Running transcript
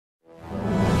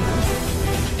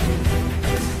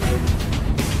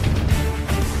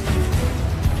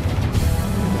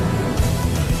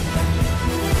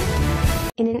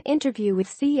interview with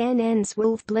CNN's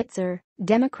Wolf Blitzer,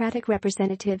 Democratic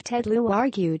Representative Ted Lieu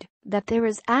argued that there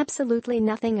is absolutely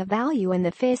nothing of value in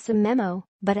the FISA memo,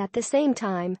 but at the same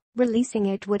time, releasing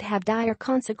it would have dire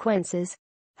consequences.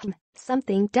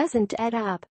 Something doesn't add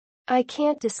up. I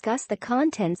can't discuss the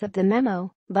contents of the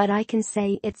memo, but I can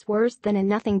say it's worse than a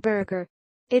nothing burger.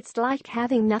 It's like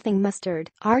having nothing mustard,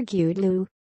 argued Lieu.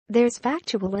 There's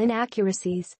factual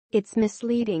inaccuracies, it's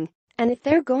misleading, and if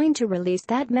they're going to release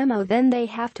that memo then they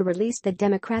have to release the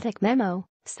Democratic memo,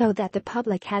 so that the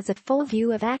public has a full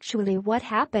view of actually what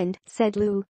happened, said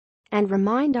Lieu. And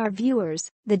remind our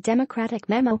viewers, the Democratic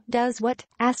memo does what?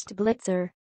 Asked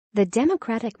Blitzer. The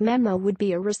Democratic memo would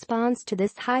be a response to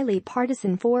this highly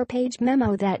partisan 4-page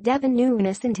memo that Devin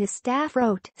Nunes and his staff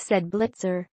wrote, said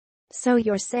Blitzer. So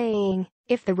you're saying,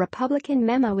 if the Republican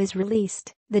memo is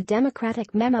released, the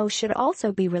Democratic memo should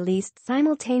also be released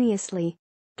simultaneously.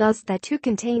 Does that too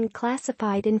contain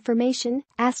classified information?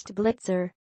 Asked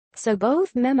Blitzer. So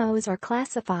both memos are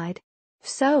classified.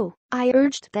 So, I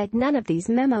urged that none of these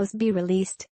memos be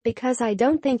released, because I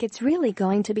don't think it's really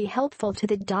going to be helpful to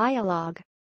the dialogue.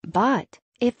 But,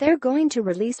 if they're going to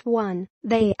release one,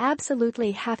 they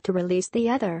absolutely have to release the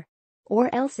other.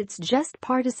 Or else it's just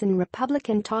partisan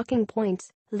Republican talking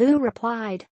points, Lieu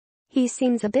replied. He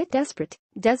seems a bit desperate,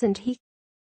 doesn't he?